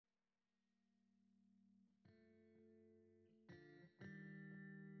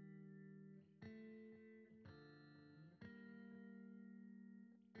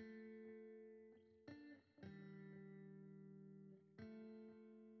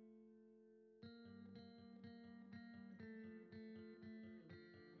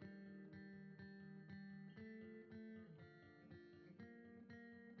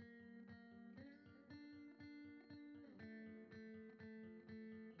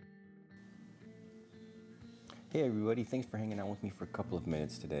Hey everybody, thanks for hanging out with me for a couple of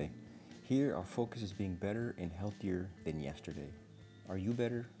minutes today. Here, our focus is being better and healthier than yesterday. Are you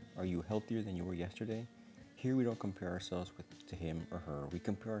better? Are you healthier than you were yesterday? Here, we don't compare ourselves to him or her. We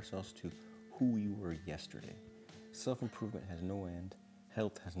compare ourselves to who we were yesterday. Self improvement has no end,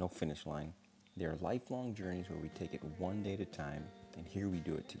 health has no finish line. There are lifelong journeys where we take it one day at a time, and here we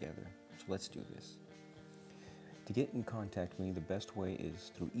do it together. So let's do this. To get in contact with me, the best way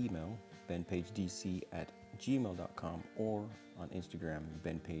is through email, benpagedc@gmail.com, or on Instagram,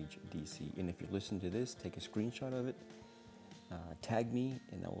 benpagedc. And if you listen to this, take a screenshot of it, tag me,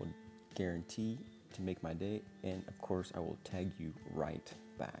 and I will guarantee to make my day. And of course, I will tag you right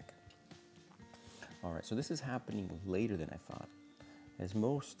back. All right, so this is happening later than I thought. As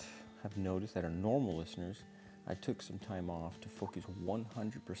most have noticed that are normal listeners, I took some time off to focus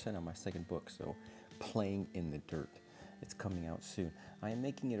 100% on my second book, so Playing in the Dirt. It's coming out soon. I am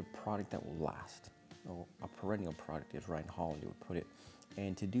making it a product that will last, a perennial product, as Ryan Holiday would put it.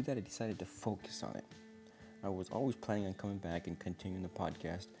 And to do that, I decided to focus on it. I was always planning on coming back and continuing the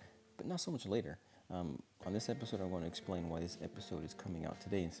podcast, but not so much later. On this episode, I'm going to explain why this episode is coming out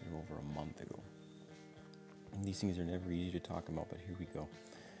today instead of over a month ago. And these things are never easy to talk about, but here we go.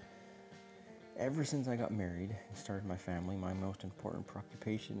 Ever since I got married and started my family, my most important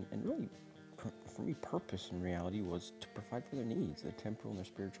preoccupation, and really for me, purpose in reality, was to provide for their needs, their temporal and their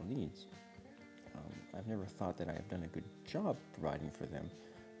spiritual needs. I've never thought that I have done a good job providing for them.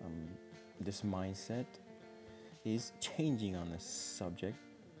 This mindset is changing on this subject,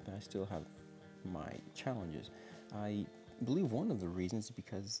 but I still have my challenges. I believe one of the reasons is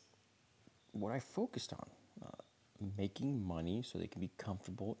because what I focused on, making money so they can be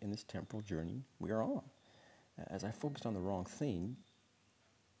comfortable in this temporal journey we are on. As I focused on the wrong thing,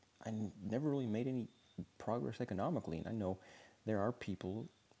 I never really made any progress economically. And I know there are people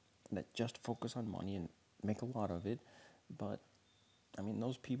that just focus on money and make a lot of it, but I mean,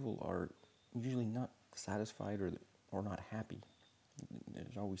 those people are usually not satisfied or not happy.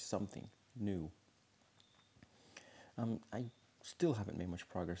 There's always something new. I still haven't made much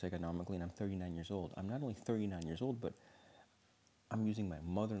progress economically, and I'm 39 years old. I'm not only 39 years old, but I'm using my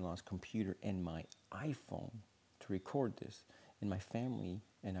mother-in-law's computer and my iPhone to record this. And my family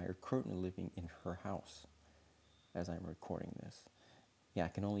and I are currently living in her house as I'm recording this. Yeah, I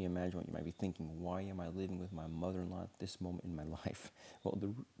can only imagine what you might be thinking. Why am I living with my mother-in-law at this moment in my life? Well,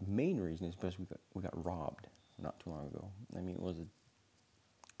 the main reason is because we got robbed not too long ago. I mean, it was a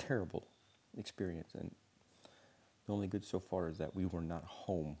terrible experience, and the only good so far is that we were not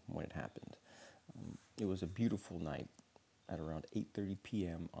home when it happened. It was a beautiful night at around 8:30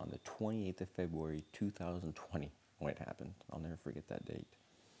 p.m. on the 28th of February 2020 when it happened. I'll never forget that date.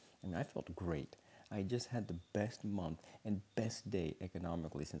 I mean, I felt great. I just had the best month and best day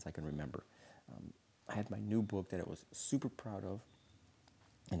economically since I can remember. I had my new book that I was super proud of,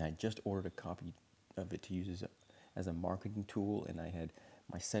 and I just ordered a copy of it to use as a marketing tool, and I had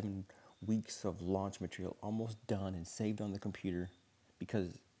my 7 weeks of launch material almost done and saved on the computer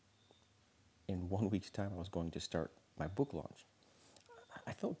because in 1 week's time I was going to start my book launch.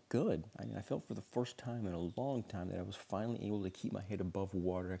 I felt good. I mean, I felt for the first time in a long time that I was finally able to keep my head above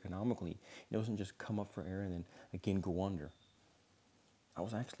water economically. It doesn't just come up for air and then again go under. I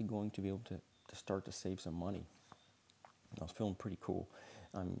was actually going to be able to start to save some money. I was feeling pretty cool.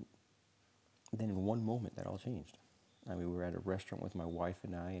 Then in one moment, that all changed. I mean, we were at a restaurant with my wife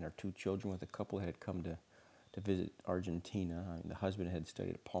and I and our 2 children with a couple that had come to visit Argentina. I mean, the husband had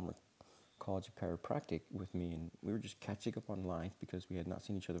studied at Palmer College of Chiropractic with me, and we were just catching up on life because we had not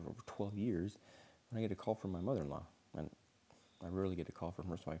seen each other for over 12 years. When I get a call from my mother-in-law, and I rarely get a call from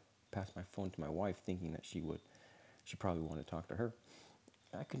her, so I passed my phone to my wife thinking that she probably want to talk to her.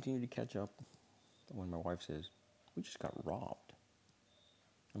 I continued to catch up when my wife says, "We just got robbed."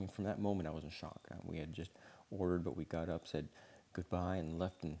 I mean, from that moment, I was in shock. We had just ordered, but we got up, said goodbye, and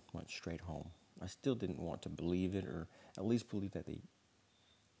left and went straight home. I still didn't want to believe it, or at least believe that they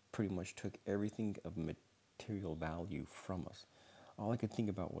pretty much took everything of material value from us. All I could think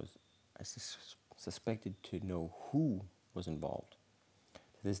about was I suspected to know who was involved.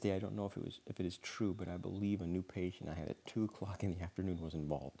 To this day, I don't know if it is true, but I believe a new patient I had at 2 o'clock in the afternoon was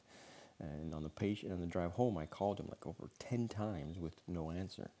involved. And on the drive home, I called him like over 10 times with no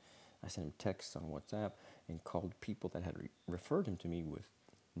answer. I sent him texts on WhatsApp and called people that had referred him to me with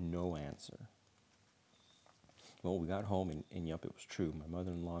no answer. Well, we got home, and yep, it was true. My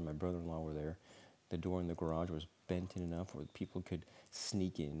mother-in-law and my brother-in-law were there. The door in the garage was bent in enough where people could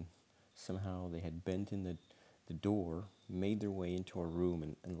sneak in. Somehow they had bent in the door, made their way into our room,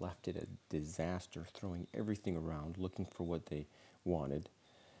 and left it a disaster, throwing everything around, looking for what they wanted.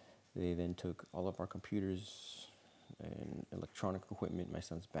 They then took all of our computers and electronic equipment, my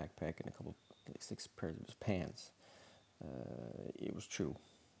son's backpack, and a couple, like 6 pairs of his pants. It was true.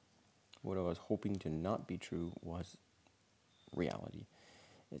 What I was hoping to not be true was reality.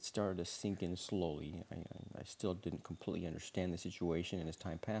 It started to sink in slowly. I still didn't completely understand the situation, and as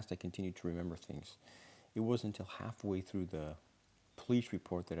time passed, I continued to remember things. It wasn't until halfway through the police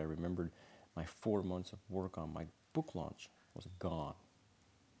report that I remembered my 4 months of work on my book launch was gone.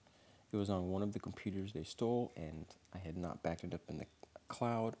 It was on one of the computers they stole, and I had not backed it up in the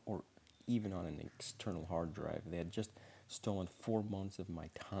cloud or even on an external hard drive. They had just stolen 4 months of my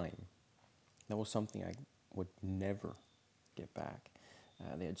time. That was something I would never get back.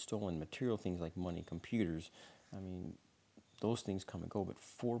 They had stolen material things like money, computers. I mean, those things come and go, but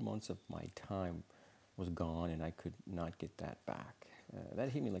 4 months of my time was gone, and I could not get that back. That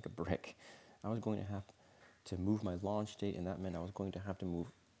hit me like a brick. I was going to have to move my launch date, and that meant I was going to have to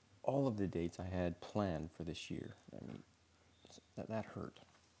move all of the dates I had planned for this year. I mean, that hurt.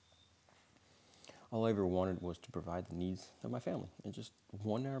 All I ever wanted was to provide the needs of my family. And just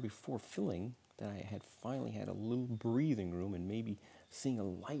 1 hour before filling, that I had finally had a little breathing room and maybe seeing a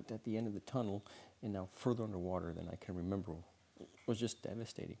light at the end of the tunnel, and now further underwater than I can remember, was just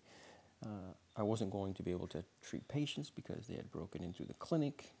devastating. I wasn't going to be able to treat patients because they had broken into the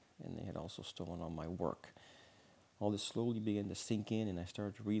clinic, and they had also stolen all my work. All this slowly began to sink in, and I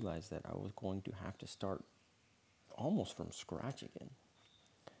started to realize that I was going to have to start almost from scratch again.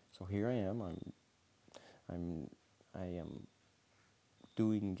 So here I am. I am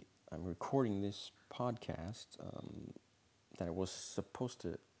I'm recording this podcast that I was supposed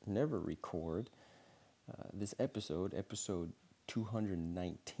to never record. This episode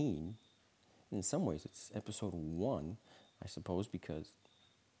 219. In some ways, it's episode 1, I suppose, because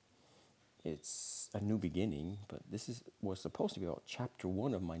it's a new beginning. But was supposed to be about chapter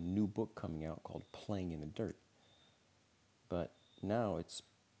 1 of my new book coming out called Playing in the Dirt. But now it's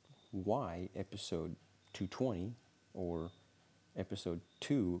why episode 220, or episode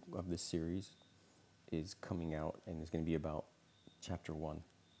 2 of this series, is coming out and is going to be about chapter 1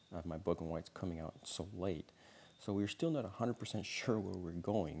 of my book and why it's coming out so late. So we're still not 100% sure where we're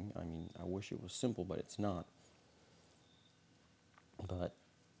going. I mean, I wish it was simple, but it's not. But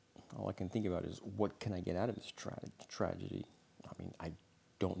all I can think about is, what can I get out of this tragedy? I mean, I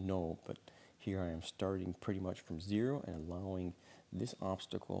don't know, but here I am starting pretty much from zero and allowing this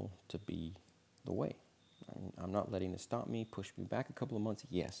obstacle to be the way. I mean, I'm not letting it stop me, push me back a couple of months.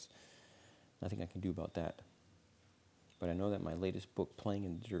 Yes, nothing I can do about that. But I know that my latest book, Playing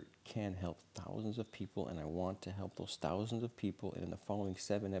in the Dirt, can help thousands of people, and I want to help those thousands of people. And in the following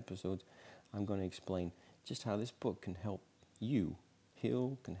 7 episodes, I'm going to explain just how this book can help you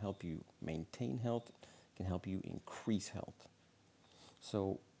heal, can help you maintain health, can help you increase health.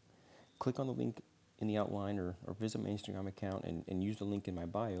 So click on the link in the outline, or visit my Instagram account and use the link in my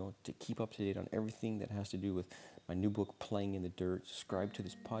bio to keep up to date on everything that has to do with my new book, Playing in the Dirt. Subscribe to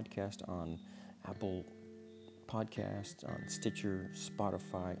this podcast on Apple Podcasts, on Stitcher,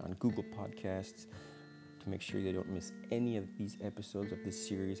 Spotify, on Google Podcasts, to make sure you don't miss any of these episodes of this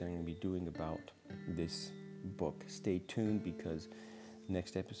series I'm going to be doing about this book. Stay tuned, because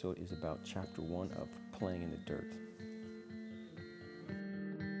next episode is about chapter 1 of Playing in the Dirt.